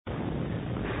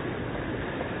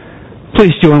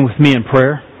Please join with me in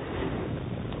prayer.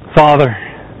 Father,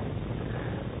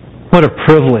 what a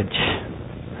privilege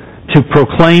to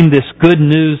proclaim this good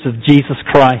news of Jesus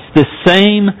Christ, this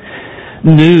same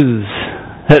news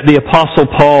that the Apostle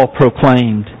Paul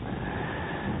proclaimed.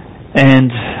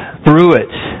 And through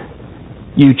it,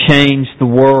 you changed the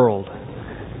world.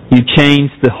 You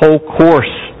changed the whole course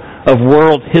of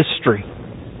world history.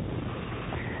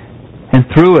 And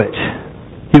through it,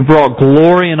 you brought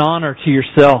glory and honor to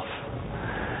yourself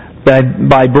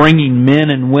by bringing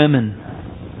men and women,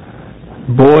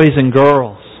 boys and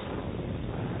girls,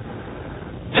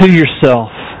 to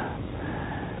yourself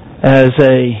as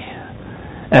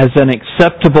an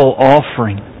acceptable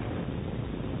offering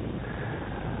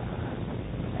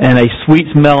and a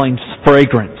sweet-smelling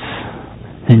fragrance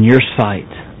in your sight.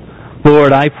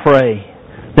 Lord, I pray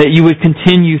that you would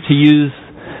continue to use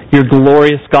your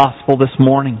glorious gospel this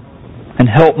morning and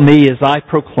help me as I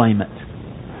proclaim it.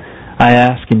 I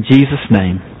ask in Jesus'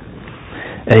 name,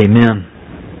 amen.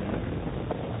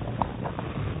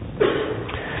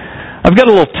 I've got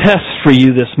a little test for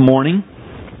you this morning.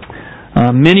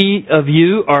 Many of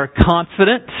you are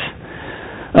confident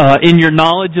in your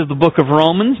knowledge of the book of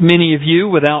Romans. Many of you,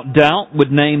 without doubt,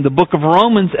 would name the book of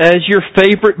Romans as your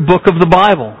favorite book of the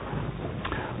Bible.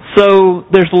 So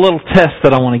there's a little test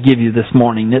that I want to give you this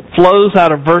morning. It flows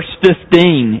out of verse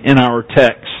 15 in our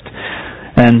text.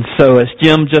 And so as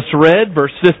Jim just read,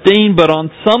 verse 15, but on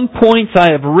some points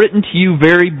I have written to you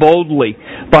very boldly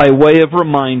by way of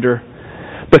reminder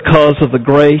because of the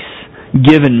grace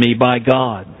given me by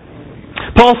God.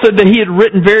 Paul said that he had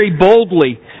written very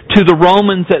boldly to the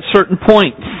Romans at certain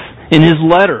points in his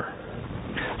letter.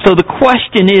 So the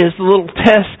question is, the little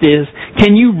test is,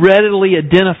 can you readily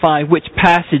identify which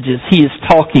passages he is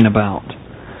talking about?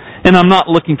 And I'm not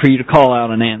looking for you to call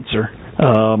out an answer.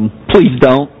 Please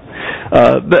don't.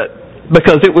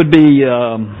 Because it would be,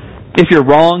 if you're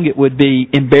wrong, it would be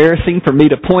embarrassing for me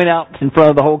to point out in front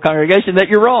of the whole congregation that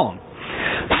you're wrong.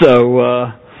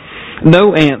 So,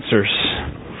 no answers.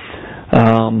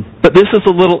 But this is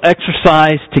a little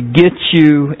exercise to get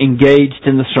you engaged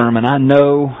in the sermon. I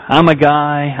know I'm a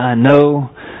guy, I know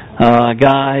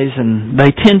guys, and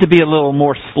they tend to be a little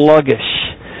more sluggish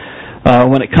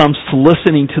when it comes to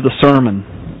listening to the sermon.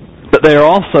 But they are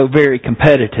also very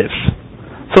competitive.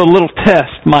 So a little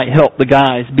test might help the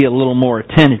guys be a little more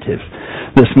attentive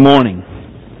this morning.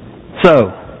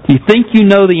 So, you think you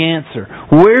know the answer.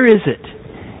 Where is it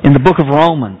in the book of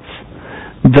Romans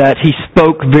that he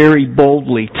spoke very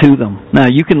boldly to them? Now,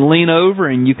 you can lean over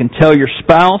and you can tell your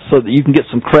spouse so that you can get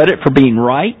some credit for being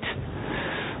right.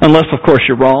 Unless, of course,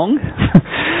 you're wrong.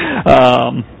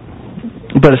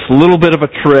 But it's a little bit of a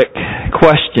trick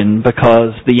question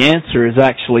because the answer is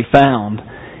actually found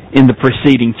in the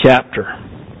preceding chapter.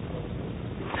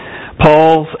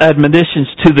 Paul's admonitions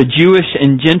to the Jewish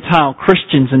and Gentile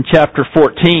Christians in chapter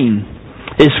 14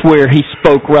 is where he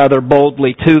spoke rather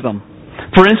boldly to them.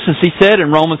 For instance, he said in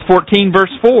Romans 14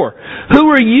 verse 4, "Who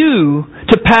are you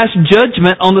to pass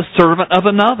judgment on the servant of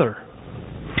another?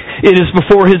 It is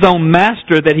before his own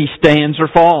master that he stands or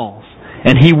falls,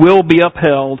 and he will be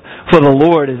upheld, for the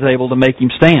Lord is able to make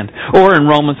him stand." Or in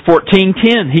Romans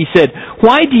 14:10, he said,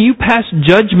 "Why do you pass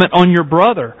judgment on your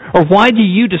brother? Or why do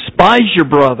you despise your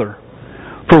brother?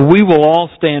 For we will all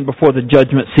stand before the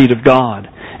judgment seat of God."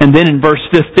 And then in verse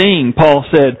 15, Paul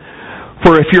said,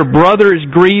 "For if your brother is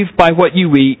grieved by what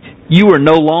you eat, you are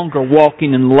no longer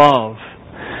walking in love.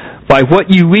 By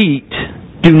what you eat,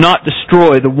 do not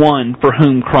destroy the one for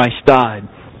whom Christ died."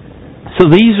 So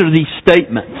these are these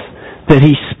statements that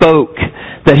he spoke,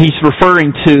 that he's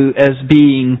referring to as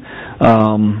being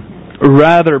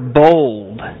rather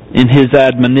bold in his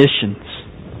admonitions.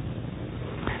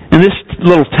 And this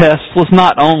little test was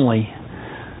not only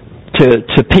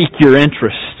to pique your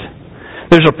interest.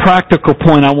 There's a practical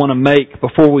point I want to make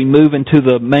before we move into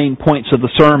the main points of the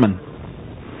sermon.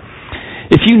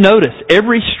 If you notice,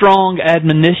 every strong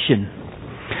admonition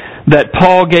that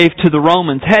Paul gave to the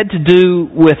Romans had to do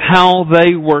with how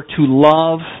they were to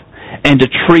love and to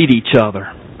treat each other.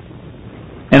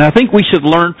 And I think we should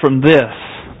learn from this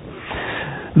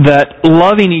that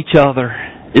loving each other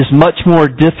is much more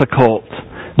difficult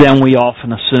than we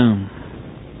often assume.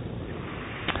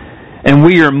 And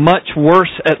we are much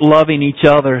worse at loving each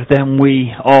other than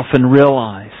we often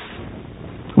realize.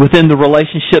 Within the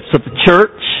relationships of the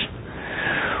church,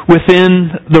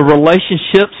 within the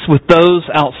relationships with those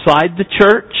outside the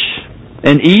church,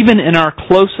 and even in our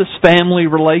closest family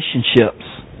relationships,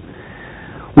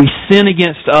 we sin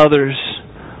against others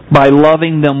by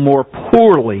loving them more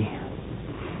poorly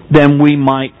than we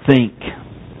might think.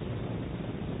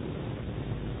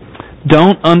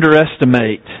 Don't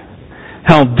underestimate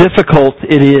how difficult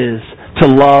it is to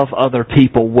love other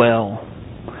people well.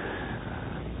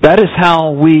 That is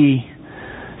how we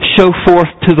show forth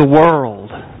to the world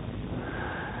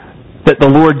that the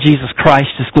Lord Jesus Christ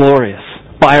is glorious,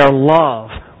 by our love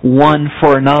one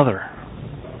for another,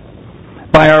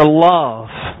 by our love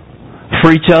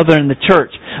for each other in the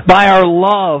church, by our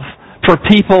love for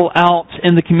people out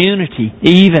in the community,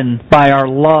 even by our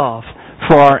love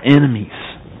for our enemies.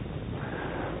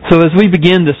 So as we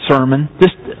begin this sermon,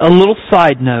 just a little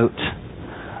side note,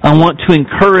 I want to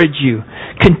encourage you,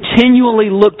 continually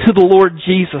look to the Lord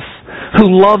Jesus,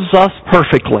 who loves us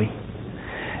perfectly,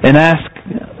 and ask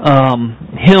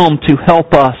Him to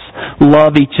help us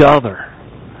love each other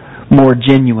more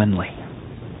genuinely.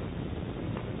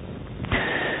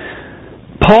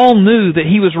 Paul knew that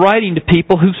he was writing to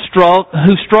people who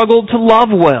struggled to love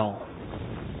well.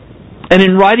 And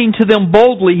in writing to them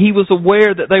boldly, he was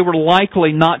aware that they were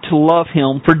likely not to love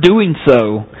him for doing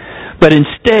so, but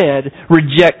instead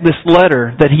reject this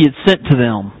letter that he had sent to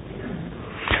them.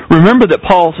 Remember that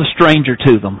Paul's a stranger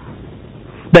to them.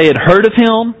 They had heard of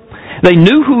him, they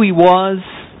knew who he was,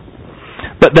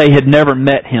 but they had never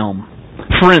met him.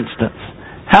 For instance,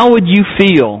 how would you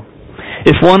feel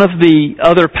if one of the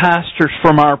other pastors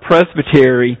from our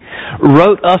presbytery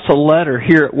wrote us a letter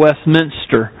here at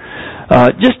Westminster,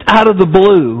 just out of the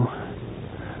blue,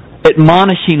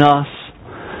 admonishing us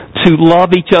to love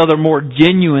each other more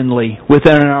genuinely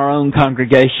within our own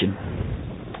congregation?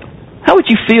 How would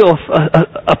you feel if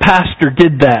a pastor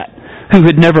did that who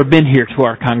had never been here to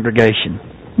our congregation?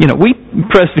 You know, we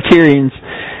Presbyterians,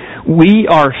 we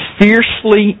are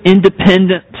fiercely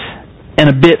independent and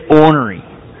a bit ornery.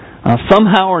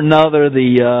 Somehow or another,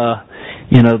 the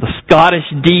Scottish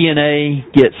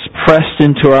DNA gets pressed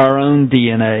into our own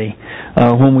DNA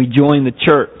when we join the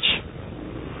church.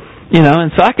 You know,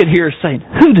 and so I could hear her saying,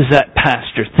 "Who does that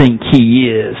pastor think he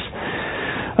is?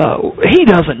 He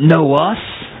doesn't know us."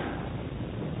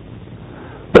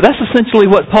 But that's essentially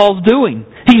what Paul's doing.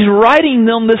 He's writing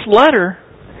them this letter,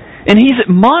 and he's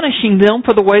admonishing them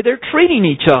for the way they're treating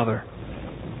each other.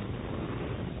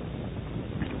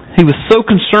 He was so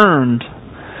concerned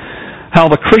how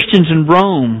the Christians in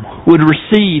Rome would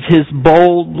receive his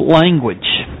bold language.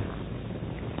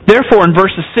 Therefore, in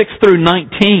verses 6 through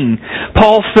 19,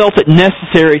 Paul felt it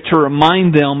necessary to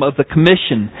remind them of the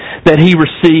commission that he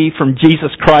received from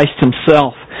Jesus Christ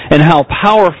himself and how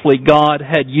powerfully God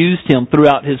had used him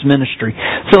throughout his ministry.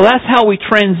 So that's how we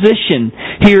transition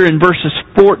here in verses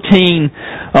 14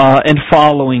 and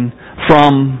following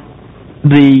from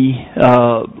the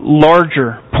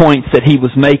larger points that he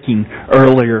was making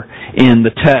earlier in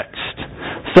the text.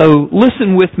 So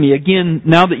listen with me again,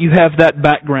 now that you have that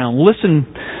background. Listen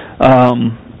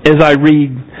as I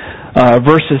read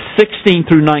verses 16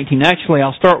 through 19. Actually,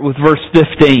 I'll start with verse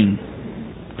 15.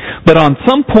 "But on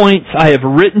some points I have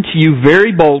written to you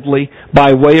very boldly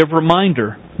by way of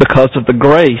reminder, because of the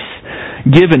grace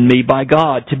given me by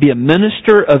God to be a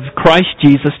minister of Christ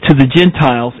Jesus to the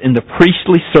Gentiles in the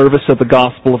priestly service of the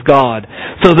gospel of God,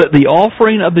 so that the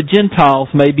offering of the Gentiles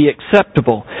may be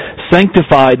acceptable,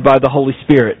 sanctified by the Holy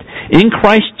Spirit. In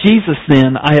Christ Jesus,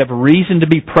 then, I have reason to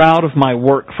be proud of my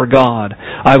work for God.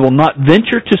 I will not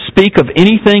venture to speak of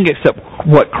anything except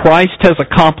what Christ has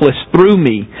accomplished through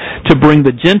me to bring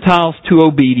the Gentiles to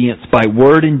obedience by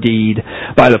word and deed,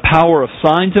 by the power of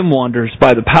signs and wonders,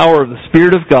 by the power of the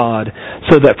Spirit of God,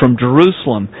 so that from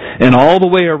Jerusalem and all the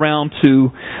way around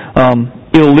to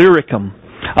Illyricum,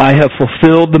 I have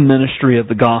fulfilled the ministry of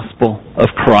the gospel of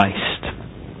Christ."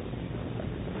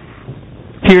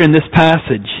 Here in this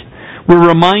passage, we're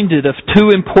reminded of two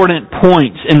important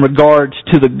points in regards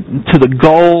to the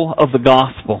goal of the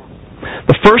gospel.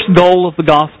 The first goal of the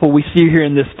gospel we see here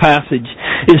in this passage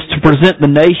is to present the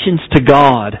nations to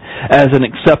God as an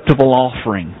acceptable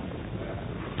offering.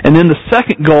 And then the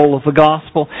second goal of the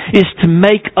gospel is to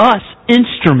make us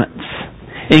instruments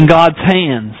in God's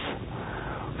hands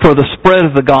for the spread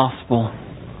of the gospel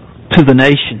to the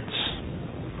nations.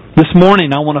 This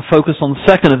morning I want to focus on the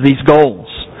second of these goals.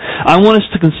 I want us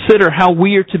to consider how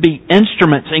we are to be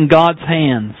instruments in God's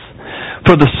hands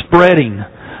for the spreading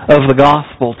of the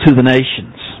gospel to the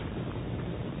nations.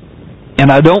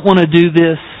 And I don't want to do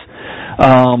this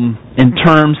in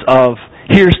terms of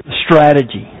here's the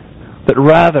strategy, but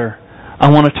rather I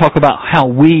want to talk about how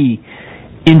we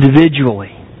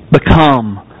individually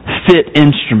become fit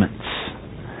instruments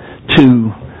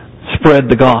to spread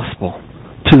the gospel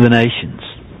to the nations.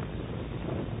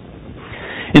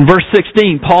 In verse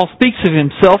 16, Paul speaks of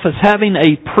himself as having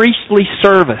a priestly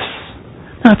service.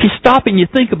 Now, if you stop and you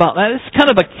think about that, it's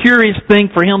kind of a curious thing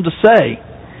for him to say.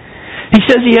 He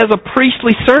says he has a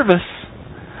priestly service,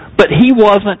 but he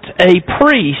wasn't a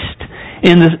priest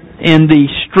in the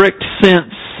strict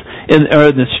sense,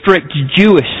 or the strict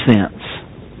Jewish sense.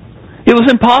 It was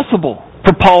impossible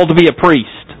for Paul to be a priest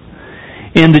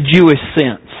in the Jewish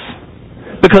sense,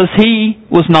 because he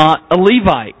was not a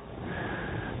Levite.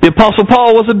 The Apostle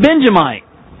Paul was a Benjamite.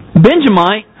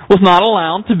 Benjamite was not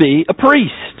allowed to be a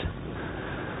priest.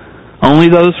 Only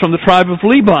those from the tribe of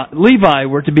Levi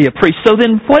were to be a priest. So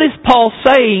then what is Paul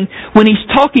saying when he's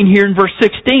talking here in verse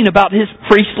 16 about his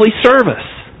priestly service?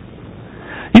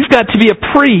 You've got to be a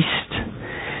priest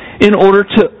in order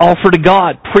to offer to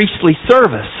God priestly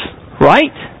service,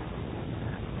 right?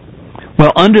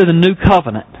 Well, under the new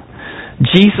covenant,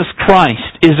 Jesus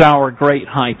Christ is our great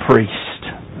high priest.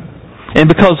 And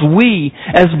because we,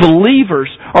 as believers,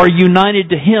 are united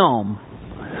to Him,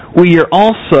 we are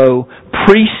also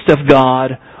priests of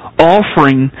God,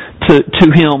 offering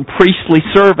to Him priestly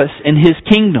service in His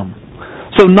kingdom.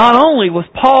 So not only was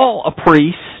Paul a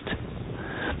priest,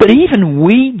 but even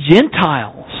we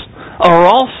Gentiles are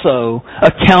also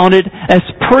accounted as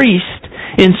priests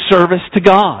in service to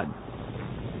God.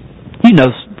 You know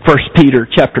 1 Peter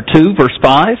chapter 2, verse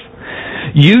 5.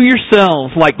 You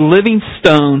yourselves, like living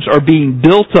stones, are being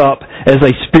built up as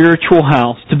a spiritual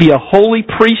house to be a holy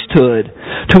priesthood,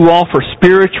 to offer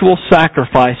spiritual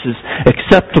sacrifices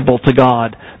acceptable to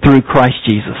God through Christ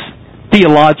Jesus.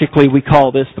 Theologically, we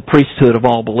call this the priesthood of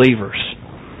all believers.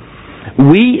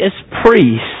 We as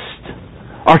priests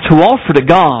are to offer to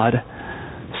God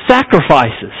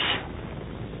sacrifices.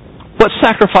 What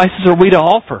sacrifices are we to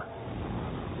offer?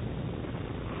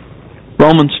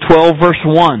 Romans 12, verse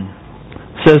 1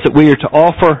 says that we are to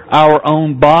offer our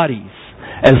own bodies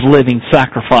as living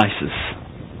sacrifices.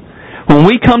 When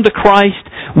we come to Christ,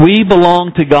 we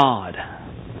belong to God.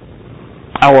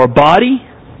 Our body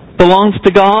belongs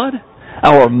to God.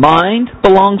 Our mind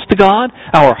belongs to God.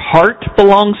 Our heart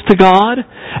belongs to God.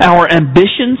 Our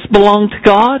ambitions belong to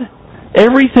God.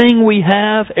 Everything we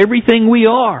have, everything we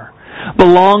are,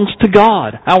 belongs to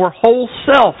God. Our whole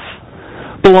self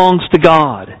belongs to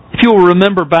God. If you'll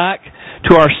remember back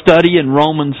to our study in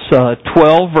Romans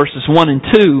 12, verses 1 and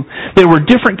 2, there were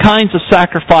different kinds of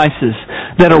sacrifices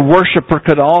that a worshiper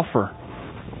could offer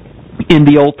in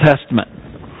the Old Testament.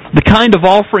 The kind of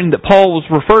offering that Paul was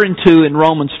referring to in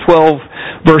Romans 12,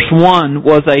 verse 1,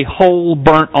 was a whole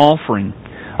burnt offering.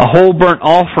 A whole burnt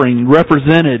offering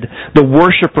represented the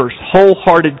worshiper's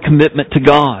wholehearted commitment to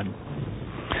God.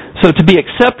 So to be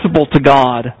acceptable to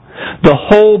God, the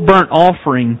whole burnt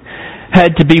offering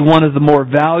had to be one of the more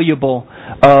valuable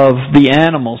of the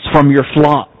animals from your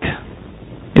flock.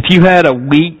 If you had a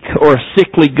weak or a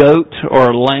sickly goat or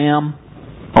a lamb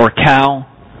or a cow,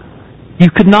 you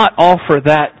could not offer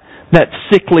that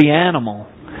sickly animal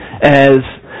as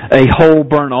a whole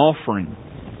burnt offering.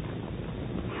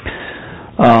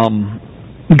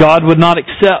 God would not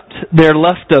accept their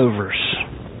leftovers.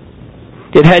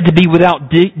 It had to be without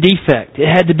defect. It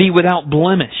had to be without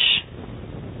blemish.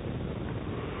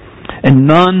 And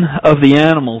none of the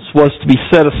animals was to be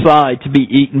set aside to be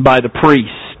eaten by the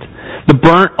priest. The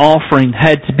burnt offering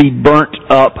had to be burnt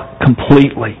up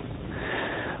completely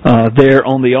there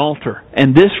on the altar.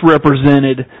 And this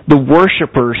represented the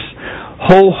worshiper's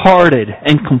wholehearted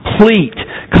and complete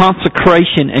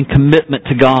consecration and commitment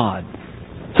to God.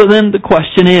 So then the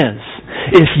question is,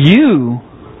 if you,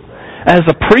 as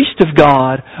a priest of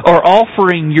God, are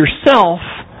offering yourself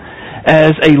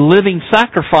as a living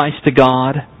sacrifice to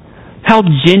God, how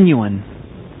genuine,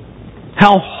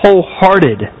 how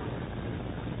wholehearted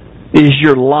is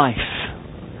your life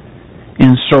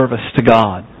in service to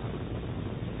God?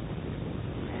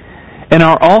 And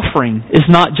our offering is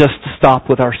not just to stop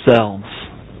with ourselves.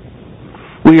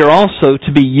 We are also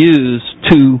to be used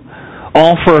to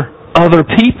offer other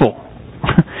people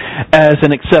as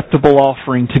an acceptable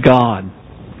offering to God.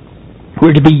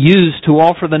 We're to be used to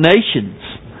offer the nations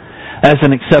as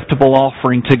an acceptable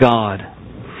offering to God.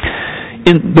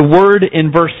 In the word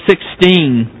in verse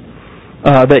 16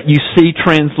 that you see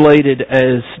translated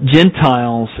as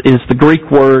Gentiles is the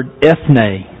Greek word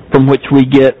ethne, from which we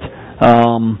get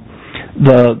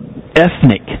the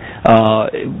ethnic,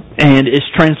 and is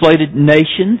translated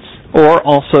nations or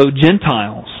also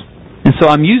Gentiles. And so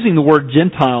I'm using the word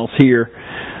Gentiles here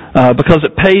because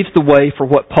it paves the way for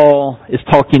what Paul is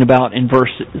talking about in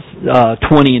verses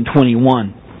 20 and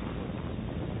 21.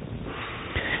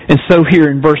 And so here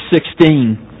in verse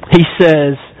 16, he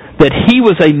says that he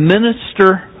was a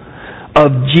minister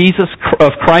of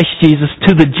Christ Jesus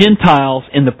to the Gentiles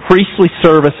in the priestly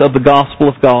service of the gospel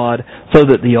of God, so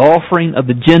that the offering of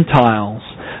the Gentiles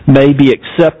may be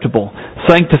acceptable,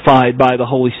 sanctified by the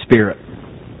Holy Spirit.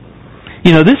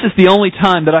 You know, this is the only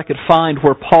time that I could find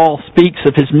where Paul speaks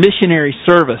of his missionary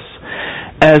service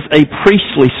as a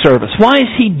priestly service. Why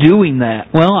is he doing that?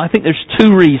 Well, I think there's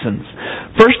two reasons.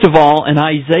 First of all, in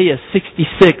Isaiah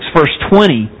 66, verse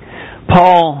 20,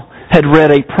 Paul had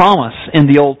read a promise in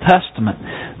the Old Testament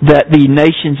that the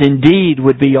nations indeed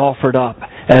would be offered up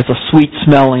as a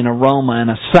sweet-smelling aroma and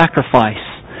a sacrifice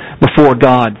before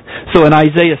God. So in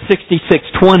Isaiah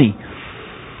 66:20,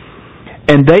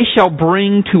 "And they shall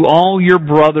bring to all your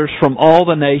brothers from all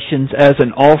the nations as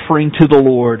an offering to the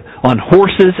Lord, on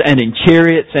horses and in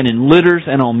chariots and in litters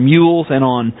and on mules and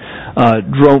on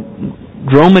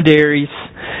dromedaries,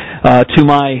 to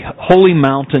my holy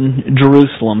mountain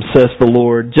Jerusalem, says the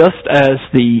Lord, just as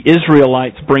the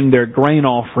Israelites bring their grain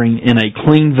offering in a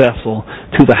clean vessel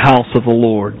to the house of the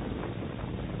Lord."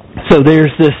 So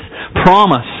there's this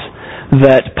promise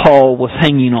that Paul was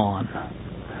hanging on.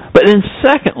 But then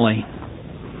secondly,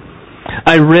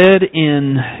 I read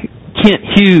in Kent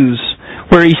Hughes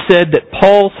where he said that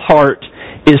Paul's heart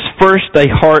is first a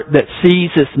heart that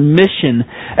sees its mission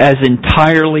as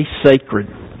entirely sacred.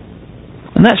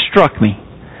 And that struck me.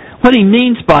 What he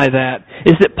means by that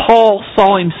is that Paul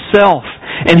saw himself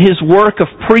and his work of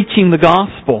preaching the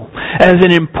gospel as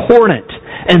an important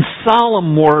and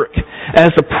solemn work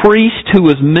as a priest who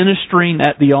was ministering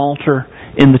at the altar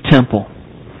in the temple.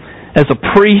 As a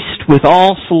priest, with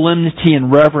all solemnity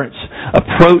and reverence,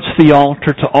 approached the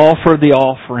altar to offer the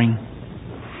offering.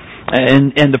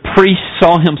 And the priest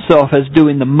saw himself as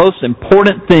doing the most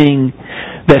important thing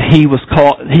that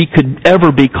he could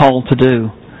ever be called to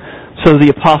do. So the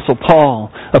Apostle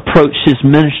Paul approached his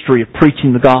ministry of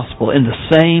preaching the gospel in the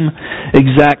same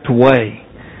exact way.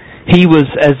 It was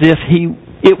as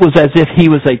if he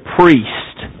was a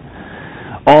priest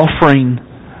offering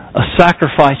a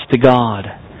sacrifice to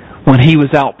God when he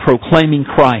was out proclaiming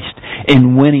Christ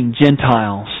and winning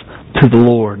Gentiles to the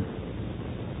Lord.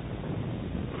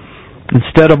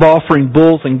 Instead of offering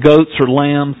bulls and goats or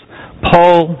lambs,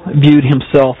 Paul viewed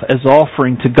himself as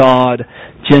offering to God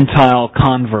Gentile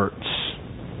converts.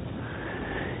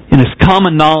 And it's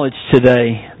common knowledge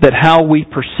today that how we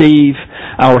perceive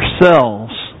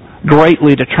ourselves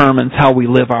greatly determines how we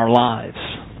live our lives.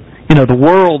 You know, the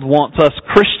world wants us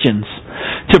Christians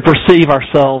to perceive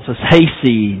ourselves as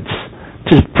hayseeds,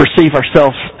 to perceive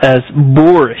ourselves as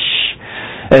boorish,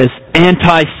 as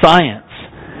anti-science,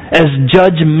 as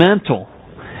judgmental,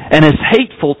 and as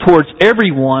hateful towards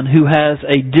everyone who has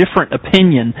a different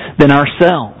opinion than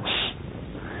ourselves.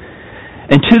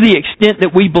 And to the extent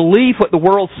that we believe what the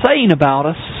world's saying about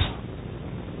us,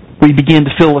 we begin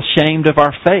to feel ashamed of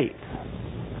our faith.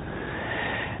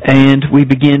 And we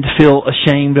begin to feel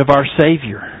ashamed of our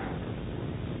Savior.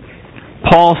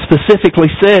 Paul specifically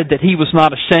said that he was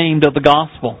not ashamed of the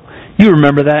gospel. You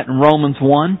remember that in Romans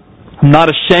 1. I'm not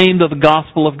ashamed of the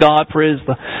gospel of God, for it is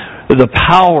the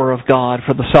power of God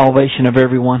for the salvation of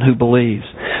everyone who believes.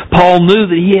 Paul knew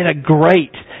that he had a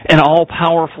great and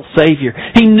all-powerful Savior.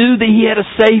 He knew that he had a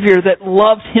Savior that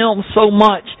loved him so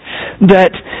much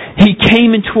that he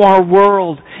came into our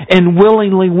world and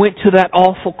willingly went to that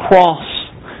awful cross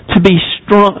to be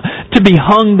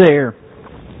hung there,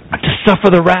 to suffer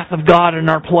the wrath of God in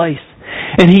our place.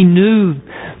 And he knew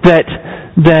that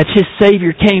his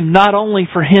Savior came not only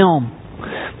for him,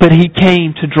 but he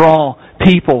came to draw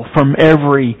people from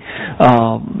every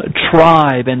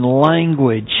tribe and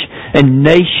language and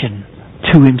nation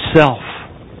to himself.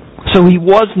 So he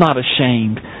was not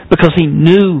ashamed because he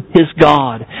knew his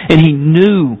God and he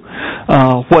knew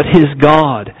what his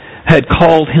God had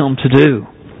called him to do.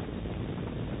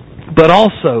 But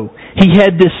also, he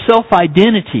had this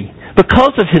self-identity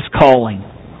because of his calling.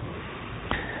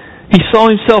 He saw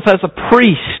himself as a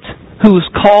priest who was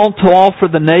called to offer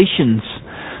the nations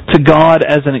to God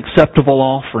as an acceptable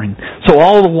offering. So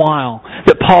all the while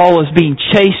that Paul is being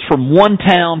chased from one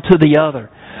town to the other,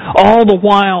 all the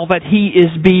while that he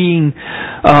is being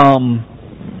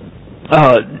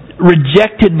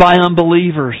rejected by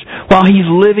unbelievers, while he's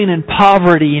living in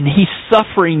poverty and he's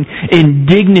suffering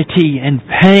indignity and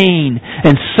pain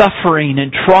and suffering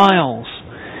and trials.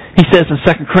 He says in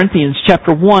 2 Corinthians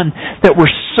chapter 1 that were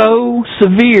so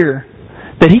severe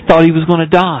that he thought he was going to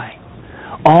die.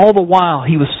 All the while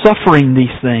he was suffering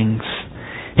these things,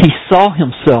 he saw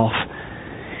himself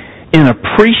in a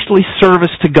priestly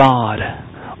service to God,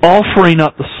 offering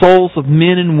up the souls of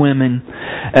men and women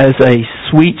as a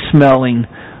sweet-smelling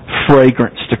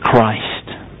fragrance to Christ.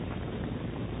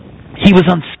 He was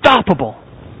unstoppable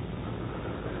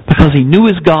because he knew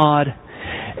his God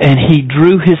and he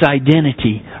drew his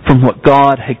identity from what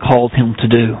God had called him to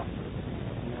do.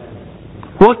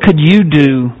 What could you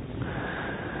do,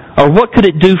 or what could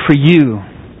it do for you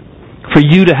for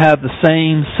you to have the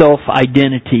same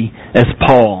self-identity as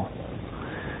Paul.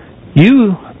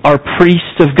 You are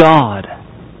priests of God,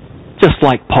 just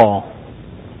like Paul.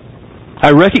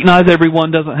 I recognize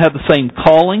everyone doesn't have the same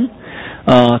calling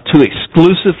to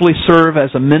exclusively serve as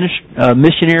a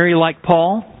missionary like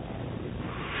Paul.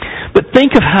 But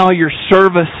think of how your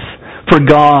service for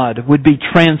God would be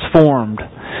transformed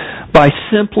by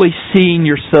simply seeing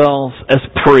yourselves as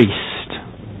priests.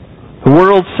 The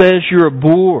world says you're a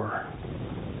boor.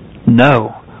 No,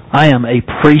 I am a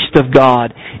priest of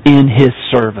God in His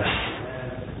service.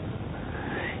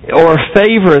 Or a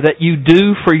favor that you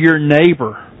do for your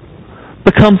neighbor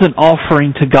becomes an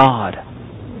offering to God.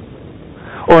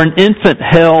 Or an infant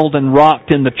held and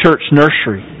rocked in the church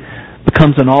nursery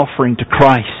becomes an offering to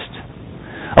Christ.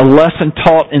 A lesson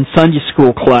taught in Sunday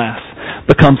school class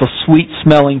becomes a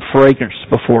sweet-smelling fragrance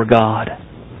before God.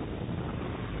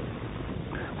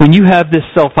 When you have this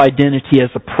self-identity as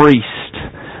a priest,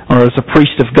 or as a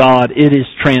priest of God, it is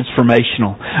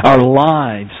transformational. Our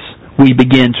lives, we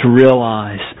begin to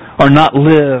realize, are not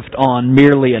lived on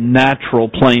merely a natural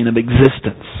plane of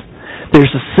existence.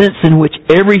 There's a sense in which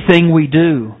everything we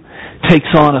do takes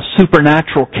on a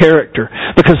supernatural character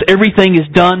because everything is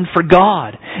done for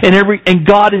God and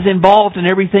God is involved in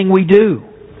everything we do.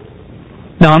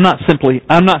 Now, I'm not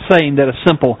saying that a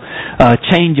simple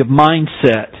change of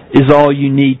mindset is all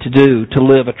you need to do to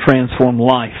live a transformed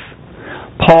life.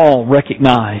 Paul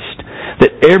recognized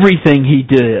that everything he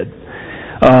did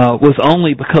was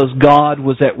only because God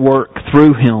was at work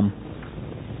through him.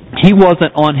 He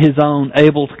wasn't on his own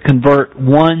able to convert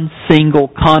one single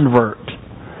convert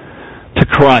to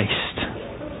Christ.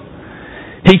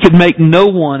 He could make no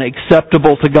one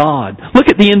acceptable to God. Look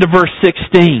at the end of verse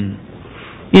 16.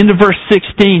 End of verse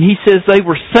 16, he says they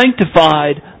were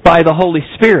sanctified by the Holy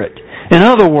Spirit. In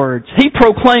other words, he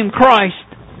proclaimed Christ,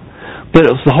 but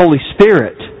it was the Holy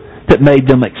Spirit that made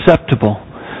them acceptable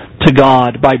to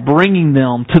God by bringing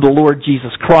them to the Lord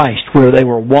Jesus Christ, where they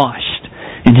were washed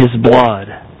in His blood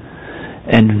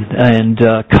and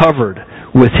covered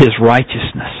with His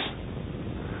righteousness.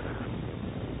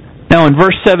 Now in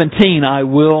verse 17, I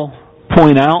will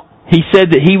point out, he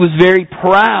said that he was very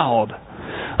proud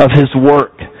of his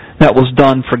work that was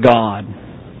done for God.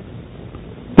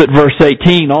 But verse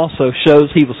 18 also shows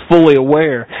he was fully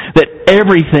aware that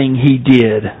everything he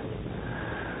did,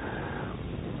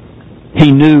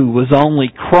 he knew was only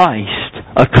Christ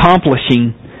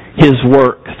accomplishing His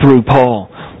work through Paul.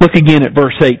 Look again at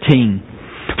verse 18.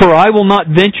 For I will not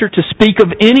venture to speak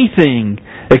of anything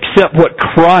except what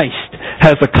Christ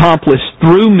has accomplished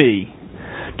through me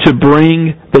to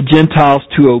bring the Gentiles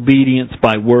to obedience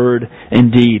by word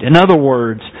and deed. In other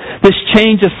words, this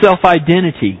change of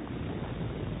self-identity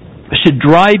should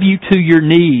drive you to your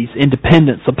knees in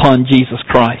dependence upon Jesus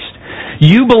Christ.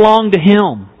 You belong to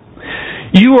Him.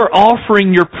 You are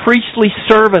offering your priestly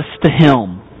service to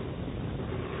Him.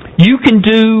 You can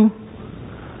do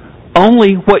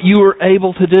only what you are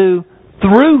able to do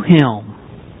through Him.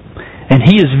 And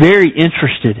He is very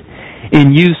interested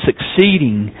in you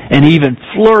succeeding and even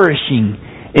flourishing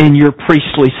in your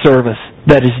priestly service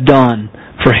that is done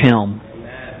for Him.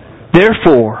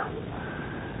 Therefore,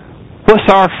 what's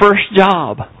our first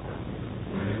job?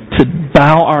 To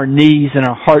bow our knees and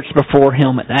our hearts before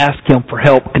Him and ask Him for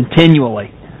help continually.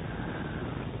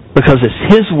 Because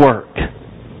it's His work.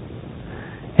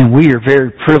 And we are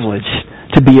very privileged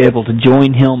to be able to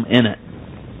join Him in it.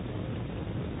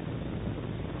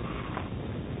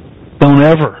 Don't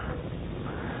ever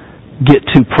get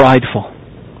too prideful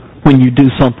when you do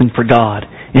something for God.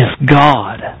 It's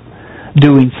God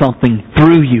doing something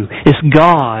through you. It's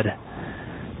God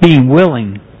being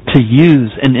willing to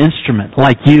use an instrument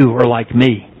like you or like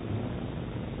me.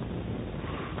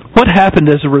 What happened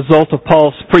as a result of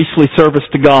Paul's priestly service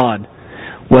to God?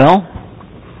 Well,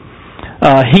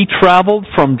 he traveled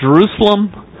from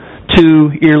Jerusalem to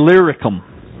Illyricum.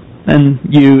 And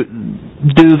you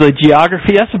do the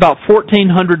geography, that's about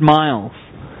 1,400 miles.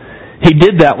 He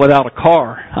did that without a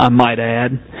car, I might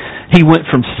add. He went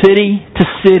from city to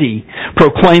city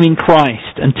proclaiming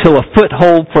Christ until a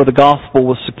foothold for the gospel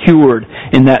was secured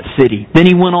in that city. Then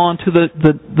he went on to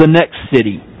the next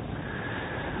city.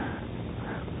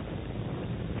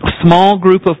 A small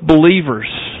group of believers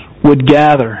would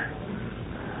gather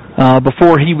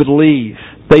before he would leave.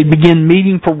 They'd begin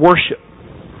meeting for worship.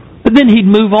 But then he'd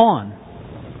move on.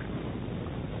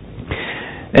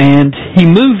 And he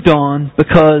moved on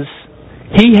because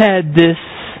he had this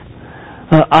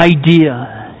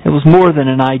idea. It was more than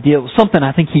an idea. It was something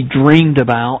I think he dreamed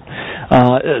about.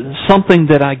 Something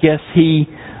that I guess he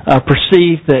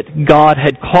perceived that God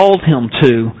had called him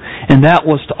to, and that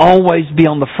was to always be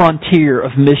on the frontier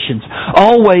of missions,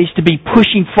 always to be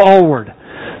pushing forward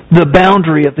the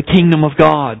boundary of the kingdom of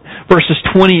God. Verses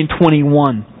 20 and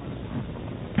 21.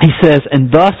 He says,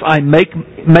 "And thus I make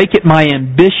it my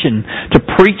ambition to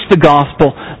preach the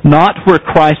gospel, not where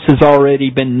Christ has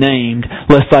already been named,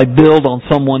 lest I build on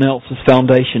someone else's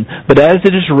foundation. But as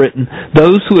it is written,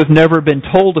 those who have never been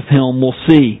told of Him will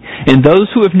see, and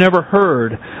those who have never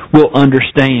heard will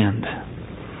understand."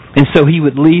 And so he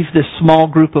would leave this small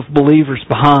group of believers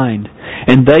behind,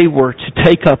 and they were to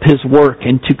take up his work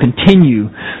and to continue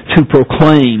to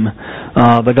proclaim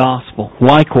the gospel.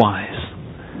 Likewise,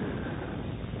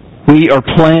 we are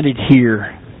planted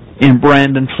here in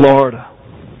Brandon, Florida.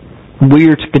 We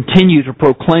are to continue to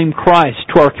proclaim Christ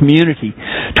to our community,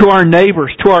 to our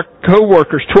neighbors, to our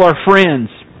co-workers, to our friends,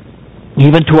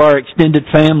 even to our extended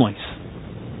families.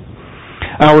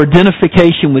 Our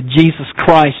identification with Jesus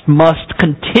Christ must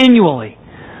continually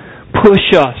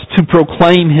push us to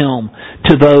proclaim Him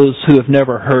to those who have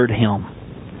never heard Him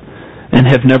and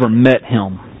have never met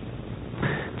Him.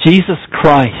 Jesus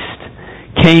Christ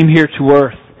came here to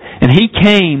earth, and He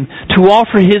came to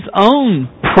offer His own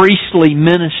priestly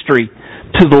ministry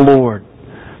to the Lord,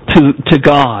 to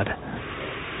God.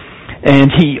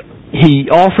 And He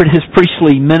offered His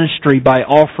priestly ministry by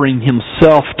offering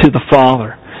Himself to the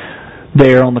Father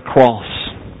there on the cross.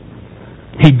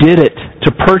 He did it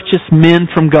to purchase men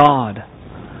from God,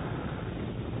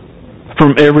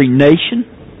 from every nation,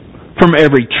 from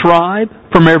every tribe,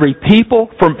 from every people,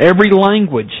 from every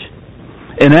language.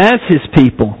 And as His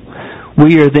people,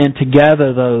 we are then to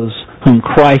gather those whom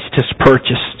Christ has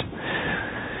purchased.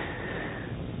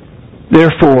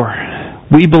 Therefore,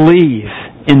 we believe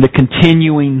in the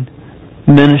continuing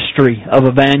ministry of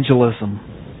evangelism.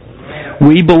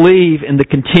 We believe in the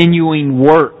continuing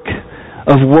work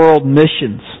of world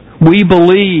missions. We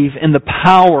believe in the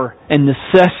power and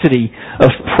necessity of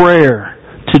prayer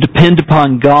to depend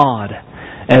upon God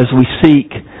as we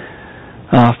seek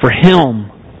for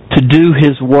Him to do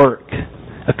His work,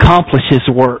 accomplish His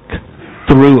work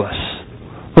through us.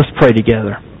 Let's pray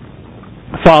together.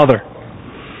 Father,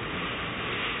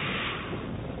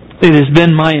 it has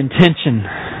been my intention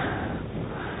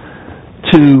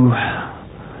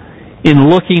in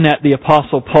looking at the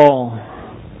Apostle Paul,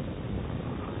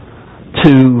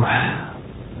 to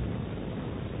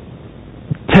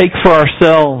take for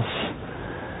ourselves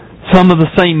some of the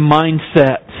same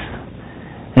mindset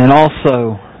and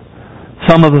also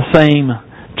some of the same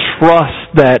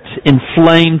trust that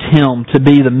inflamed him to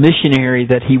be the missionary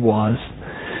that he was.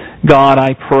 God,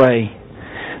 I pray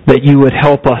that You would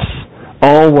help us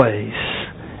always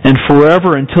and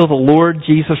forever until the Lord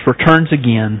Jesus returns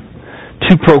again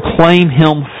to proclaim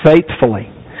Him faithfully,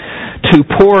 to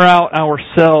pour out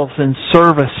ourselves in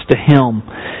service to Him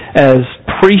as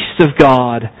priests of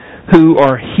God who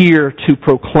are here to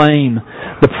proclaim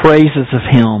the praises of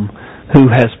Him who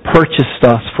has purchased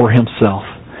us for Himself.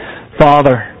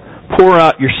 Father, pour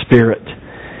out Your Spirit.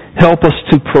 Help us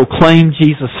to proclaim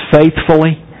Jesus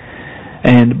faithfully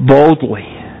and boldly.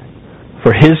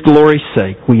 For His glory's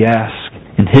sake, we ask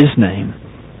in His name.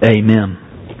 Amen.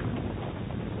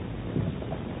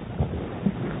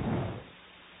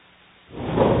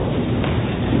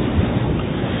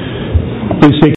 Please take